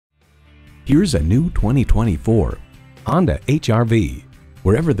Here's a new 2024 Honda HR-V.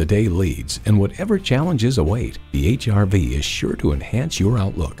 Wherever the day leads and whatever challenges await, the HR-V is sure to enhance your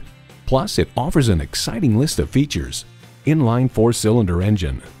outlook. Plus, it offers an exciting list of features: inline 4-cylinder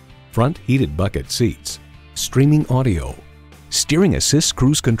engine, front heated bucket seats, streaming audio, steering assist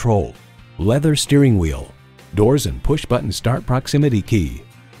cruise control, leather steering wheel, doors and push-button start proximity key,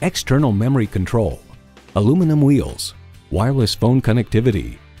 external memory control, aluminum wheels, wireless phone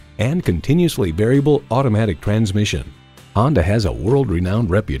connectivity, and continuously variable automatic transmission. Honda has a world-renowned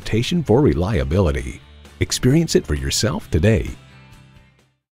reputation for reliability. Experience it for yourself today.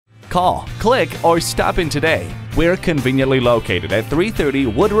 Call, click, or stop in today. We're conveniently located at 330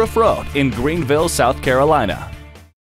 Woodruff Road in Greenville, South Carolina.